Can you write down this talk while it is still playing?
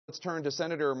Let's turn to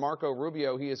Senator Marco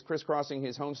Rubio. He is crisscrossing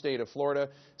his home state of Florida,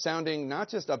 sounding not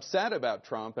just upset about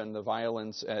Trump and the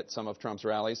violence at some of Trump's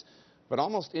rallies, but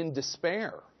almost in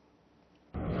despair.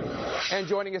 And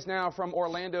joining us now from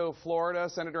Orlando, Florida,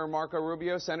 Senator Marco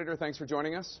Rubio. Senator, thanks for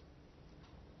joining us.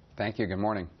 Thank you. Good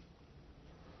morning.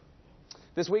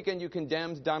 This weekend, you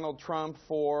condemned Donald Trump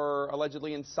for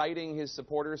allegedly inciting his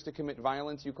supporters to commit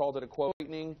violence. You called it a, quote,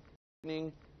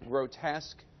 frightening,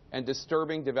 grotesque, and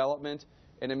disturbing development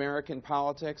in American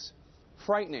politics.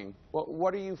 Frightening. Well,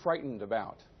 what are you frightened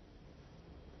about?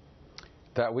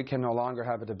 That we can no longer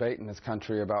have a debate in this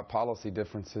country about policy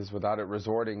differences without it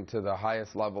resorting to the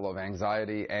highest level of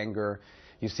anxiety, anger.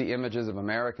 You see images of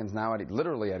Americans now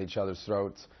literally at each other's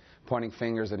throats, pointing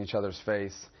fingers in each other's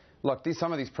face. Look,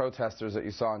 some of these protesters that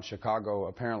you saw in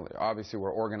Chicago obviously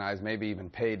were organized, maybe even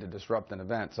paid to disrupt an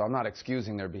event, so I'm not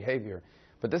excusing their behavior.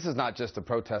 But this is not just the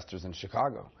protesters in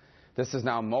Chicago. This is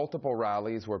now multiple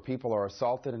rallies where people are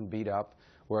assaulted and beat up,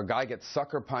 where a guy gets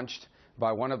sucker punched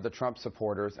by one of the Trump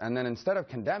supporters, and then instead of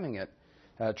condemning it,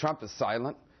 Trump is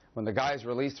silent. When the guy is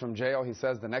released from jail, he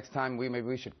says the next time maybe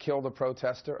we should kill the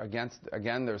protester.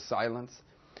 Again, there's silence.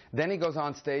 Then he goes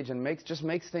on stage and just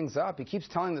makes things up. He keeps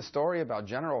telling the story about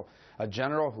a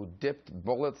general who dipped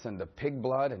bullets into pig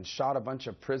blood and shot a bunch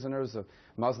of prisoners,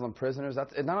 Muslim prisoners.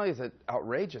 Not only is it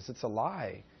outrageous, it's a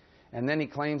lie. And then he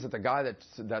claims that the guy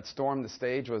that stormed the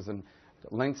stage was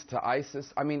linked to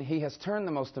ISIS. I mean, he has turned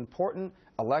the most important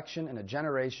election in a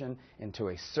generation into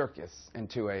a circus,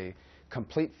 into a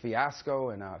complete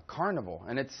fiasco and a carnival.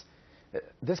 And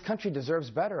this country deserves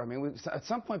better. I mean, at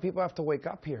some point, people have to wake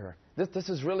up here. This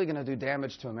is really going to do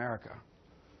damage to America.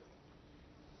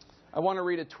 I want to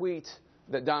read a tweet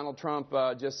that Donald Trump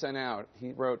just sent out.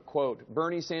 He wrote, quote,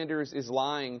 "Bernie Sanders is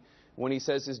lying when he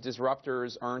says his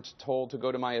disruptors aren't told to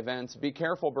go to my events. Be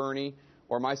careful, Bernie,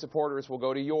 or my supporters will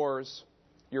go to yours."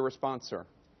 Your response, sir?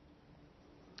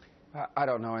 I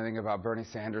don't know anything about Bernie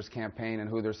Sanders' campaign and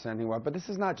who they're sending what, but this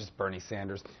is not just Bernie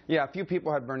Sanders. Yeah, a few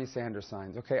people had Bernie Sanders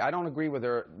signs. Okay, I don't agree with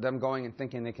them going and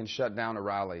thinking they can shut down a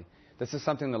rally. This is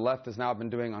something the left has now been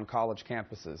doing on college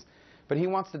campuses. But he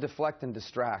wants to deflect and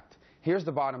distract. Here's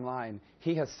the bottom line.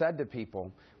 He has said to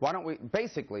people, why don't we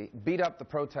basically beat up the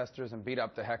protesters and beat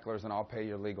up the hecklers and I'll pay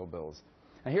your legal bills.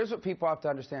 And here's what people have to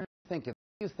understand.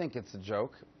 You think it's a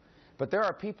joke, but there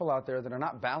are people out there that are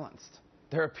not balanced.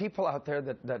 There are people out there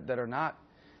that are not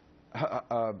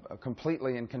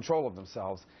completely in control of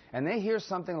themselves. And they hear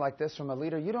something like this from a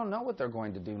leader, you don't know what they're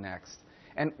going to do next.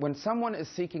 And when someone is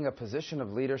seeking a position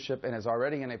of leadership and is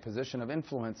already in a position of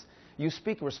influence, you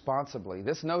speak responsibly.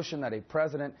 This notion that a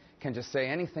president can just say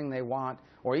anything they want,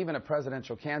 or even a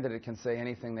presidential candidate can say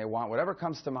anything they want, whatever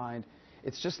comes to mind,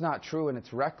 it's just not true, and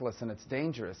it's reckless, and it's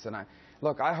dangerous. And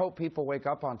I hope people wake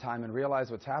up on time and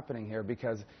realize what's happening here,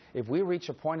 because if we reach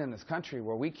a point in this country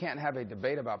where we can't have a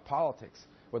debate about politics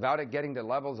without it getting to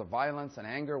levels of violence and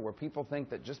anger where people think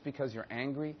that just because you're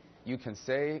angry, you can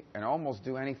say and almost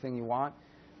do anything you want,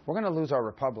 we're going to lose our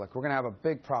republic. We're going to have a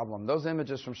big problem. Those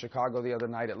images from Chicago the other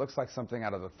night, it looks like something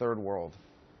out of the third world.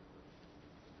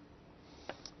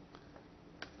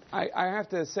 I have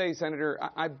to say, Senator,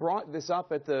 I brought this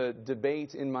up at the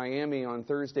debate in Miami on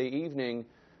Thursday evening,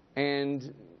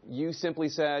 and you simply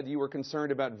said you were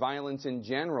concerned about violence in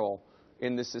general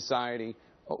in this society.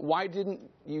 Why didn't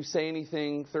you say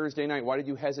anything Thursday night? Why did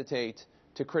you hesitate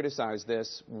to criticize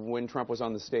this when Trump was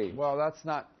on the stage? Well, that's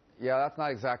not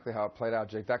exactly how it played out,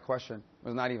 Jake. That question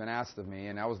was not even asked of me,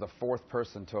 and I was the fourth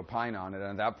person to opine on it,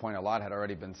 and at that point a lot had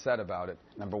already been said about it,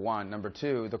 number one. Number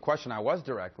two, the question I was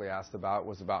directly asked about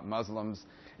was about Muslims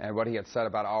and what he had said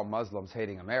about all Muslims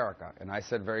hating America. And I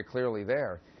said very clearly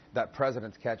there that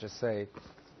presidents can't just say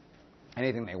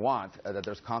anything they want, that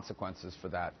there's consequences for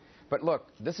that. But look,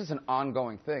 this is an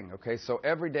ongoing thing, okay? So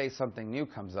every day something new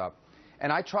comes up.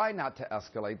 And I try not to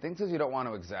escalate things because you don't want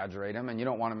to exaggerate them and you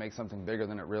don't want to make something bigger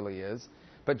than it really is.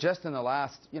 But just in the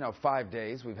last, 5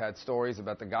 days, we've had stories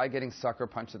about the guy getting sucker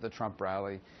punched at the Trump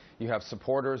rally. You have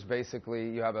supporters, basically.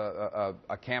 You have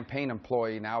a campaign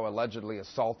employee now allegedly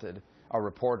assaulted a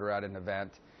reporter at an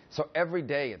event. So every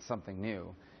day it's something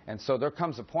new. And so there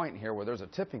comes a point here where there's a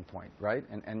tipping point, right?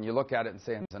 And you look at it and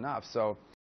say it's enough. So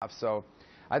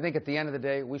I think at the end of the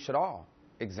day, we should all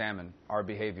examine our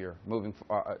behavior moving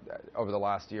over the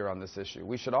last year on this issue.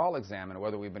 We should all examine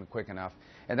whether we've been quick enough.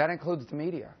 And that includes the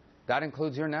media. That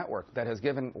includes your network that has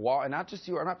given and not just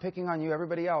you, I'm not picking on you,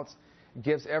 everybody else,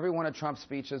 gives every one of Trump's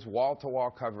speeches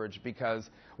wall-to-wall coverage, because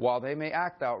while they may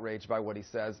act outraged by what he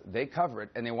says, they cover it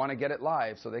and they want to get it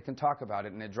live so they can talk about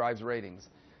it, and it drives ratings.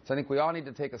 So I think we all need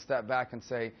to take a step back and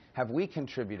say, have we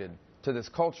contributed to this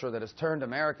culture that has turned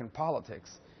American politics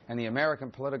and the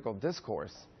American political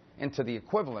discourse into the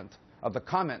equivalent of the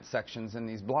comment sections in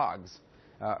these blogs,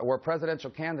 where presidential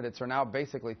candidates are now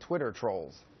basically Twitter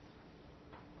trolls.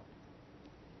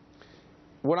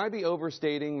 Would I be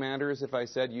overstating matters if I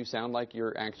said you sound like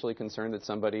you're actually concerned that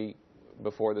somebody,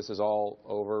 before this is all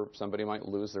over, somebody might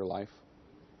lose their life?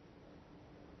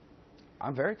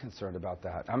 I'm very concerned about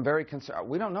that. I'm very concerned.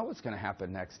 We don't know what's going to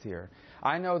happen next here.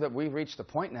 I know that we've reached a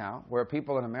point now where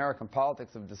people in American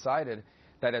politics have decided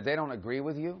that if they don't agree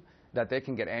with you, that they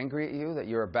can get angry at you, that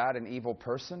you're a bad and evil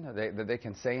person, that they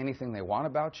can say anything they want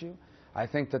about you. I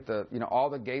think that all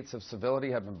the gates of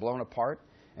civility have been blown apart,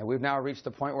 and we've now reached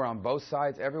a point where on both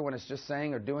sides, everyone is just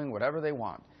saying or doing whatever they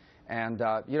want. And,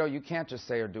 you can't just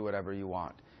say or do whatever you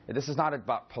want. This is not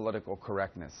about political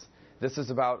correctness. This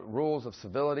is about rules of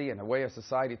civility and the way a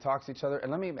society talks to each other. And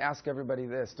let me ask everybody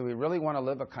this. Do we really want to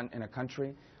live in a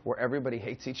country where everybody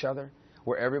hates each other,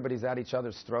 where everybody's at each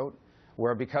other's throat,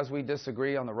 where because we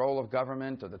disagree on the role of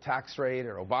government or the tax rate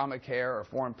or Obamacare or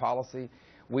foreign policy,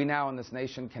 we now in this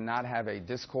nation cannot have a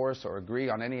discourse or agree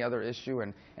on any other issue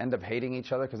and end up hating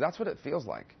each other? Because that's what it feels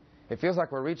like. It feels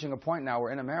like we're reaching a point now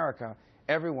where in America,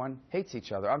 everyone hates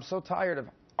each other. I'm so tired of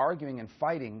arguing and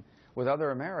fighting with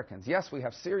other Americans. Yes, we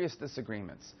have serious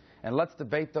disagreements, and let's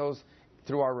debate those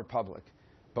through our republic.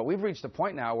 But we've reached a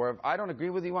point now where if I don't agree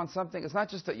with you on something, it's not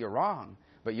just that you're wrong,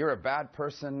 but you're a bad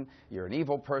person, you're an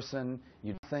evil person,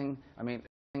 you think.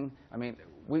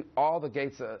 All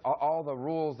the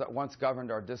rules that once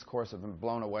governed our discourse have been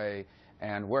blown away,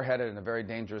 and we're headed in a very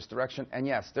dangerous direction. And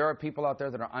yes, there are people out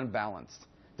there that are unbalanced.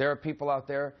 There are people out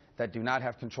there that do not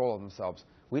have control of themselves.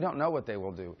 We don't know what they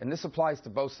will do. And this applies to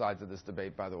both sides of this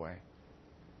debate, by the way.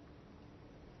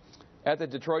 At the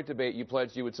Detroit debate, you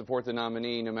pledged you would support the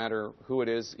nominee no matter who it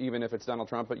is, even if it's Donald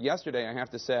Trump. But yesterday, I have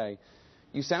to say,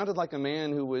 you sounded like a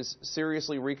man who was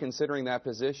seriously reconsidering that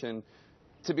position.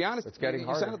 To be honest,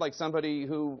 you sounded like somebody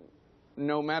who,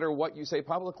 no matter what you say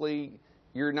publicly,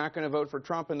 you're not going to vote for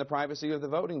Trump in the privacy of the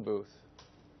voting booth.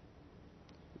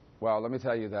 Well, let me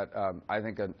tell you that I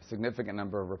think a significant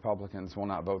number of Republicans will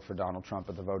not vote for Donald Trump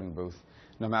at the voting booth,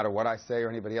 no matter what I say or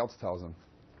anybody else tells them.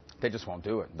 They just won't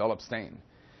do it. They'll abstain.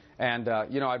 And,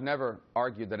 I've never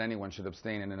argued that anyone should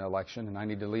abstain in an election, and I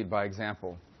need to lead by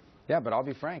example. Yeah, but I'll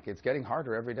be frank, it's getting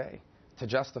harder every day to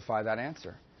justify that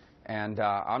answer. And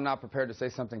I'm not prepared to say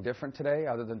something different today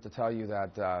other than to tell you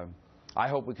that I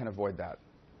hope we can avoid that.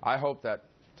 I hope that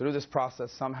through this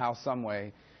process, somehow, some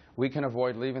way, we can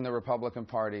avoid leaving the Republican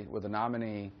Party with a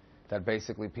nominee that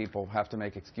basically people have to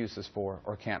make excuses for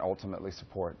or can't ultimately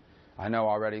support. I know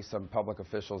already some public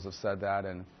officials have said that,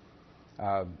 and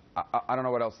I don't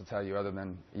know what else to tell you other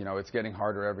than, it's getting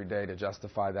harder every day to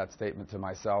justify that statement to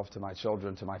myself, to my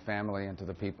children, to my family, and to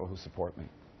the people who support me.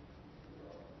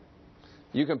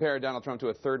 You compared Donald Trump to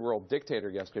a third-world dictator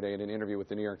yesterday in an interview with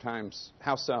the New York Times.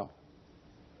 How so?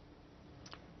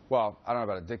 Well, I don't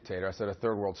know about a dictator. I said a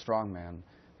third-world strongman.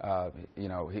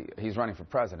 He's running for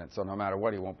president, so no matter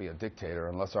what, he won't be a dictator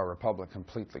unless our republic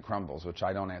completely crumbles, which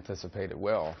I don't anticipate it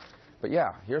will. But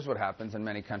yeah, here's what happens in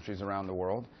many countries around the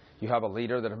world. You have a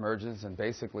leader that emerges and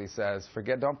basically says,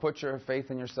 don't put your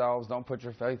faith in yourselves, don't put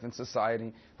your faith in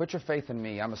society, put your faith in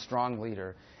me. I'm a strong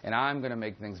leader, and I'm going to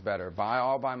make things better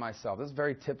all by myself. This is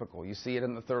very typical. You see it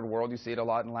in the third world. You see it a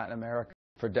lot in Latin America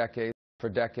for decades.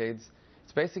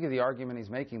 It's basically the argument he's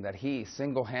making that he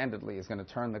single-handedly is going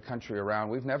to turn the country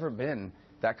around. We've never been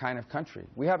that kind of country.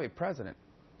 We have a president.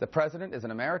 The president is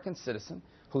an American citizen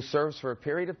who serves for a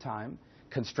period of time,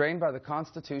 constrained by the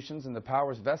constitutions and the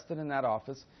powers vested in that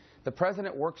office. The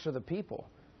president works for the people,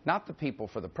 not the people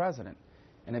for the president.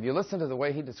 And if you listen to the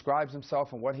way he describes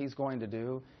himself and what he's going to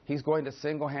do, he's going to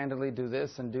single-handedly do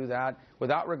this and do that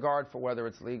without regard for whether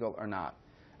it's legal or not.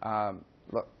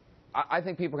 Look, I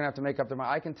think people are going to have to make up their mind.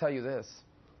 I can tell you this,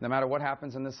 no matter what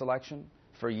happens in this election,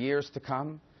 for years to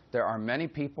come, there are many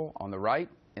people on the right,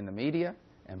 in the media,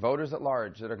 and voters at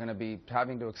large that are going to be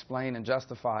having to explain and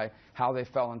justify how they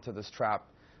fell into this trap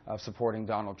of supporting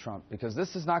Donald Trump, because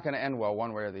this is not going to end well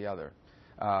one way or the other.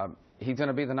 He's going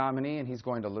to be the nominee and he's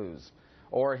going to lose.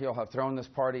 Or he'll have thrown this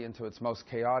party into its most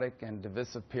chaotic and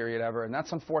divisive period ever, and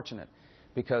that's unfortunate,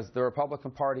 because the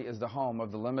Republican Party is the home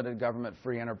of the limited government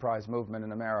free enterprise movement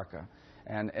in America.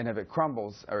 And if it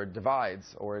crumbles or it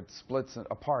divides or it splits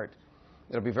apart,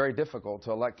 it'll be very difficult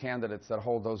to elect candidates that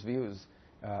hold those views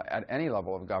at any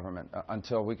level of government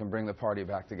until we can bring the party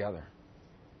back together.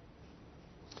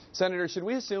 Senator, should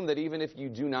we assume that even if you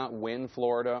do not win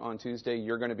Florida on Tuesday,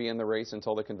 you're going to be in the race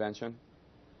until the convention?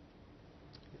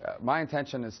 My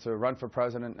intention is to run for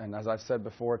president, and as I've said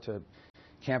before, to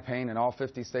campaign in all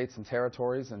 50 states and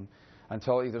territories and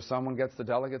until either someone gets the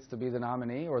delegates to be the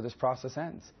nominee or this process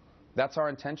ends. That's our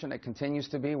intention. It continues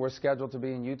to be. We're scheduled to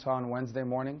be in Utah on Wednesday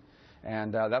morning,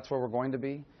 and that's where we're going to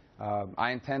be.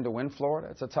 I intend to win Florida.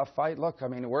 It's a tough fight. Look, I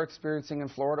mean, we're experiencing in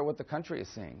Florida what the country is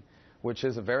seeing, which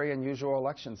is a very unusual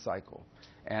election cycle.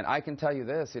 And I can tell you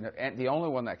this, you know, and the only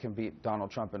one that can beat Donald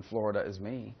Trump in Florida is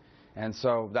me. And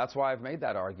so that's why I've made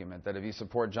that argument, that if you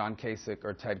support John Kasich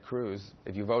or Ted Cruz,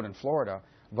 if you vote in Florida,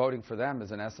 voting for them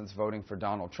is in essence voting for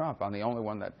Donald Trump. I'm the only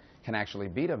one that can actually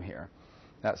beat him here.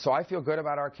 So I feel good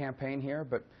about our campaign here,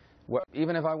 but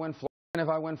even if I win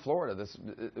Florida, this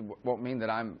won't mean that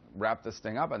I'm wrap this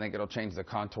thing up. I think it'll change the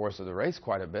contours of the race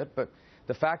quite a bit. But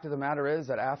the fact of the matter is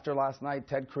that after last night,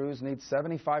 Ted Cruz needs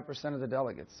 75% of the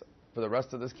delegates for the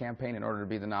rest of this campaign in order to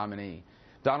be the nominee.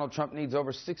 Donald Trump needs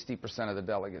over 60% of the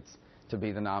delegates to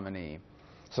be the nominee.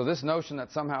 So this notion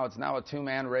that somehow it's now a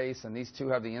two-man race and these two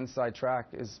have the inside track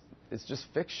is just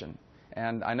fiction.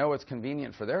 And I know it's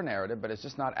convenient for their narrative, but it's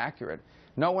just not accurate.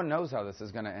 No one knows how this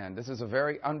is going to end. This is a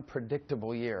very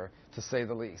unpredictable year, to say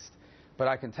the least. But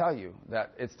I can tell you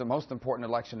that it's the most important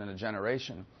election in a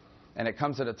generation. And it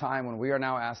comes at a time when we are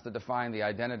now asked to define the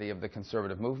identity of the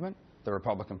conservative movement, the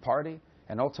Republican Party,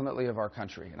 and ultimately of our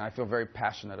country. And I feel very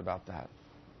passionate about that.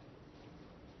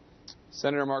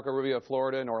 Senator Marco Rubio of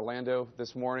Florida in Orlando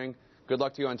this morning. Good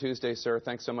luck to you on Tuesday, sir.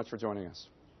 Thanks so much for joining us.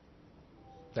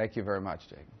 Thank you very much,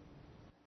 Jake.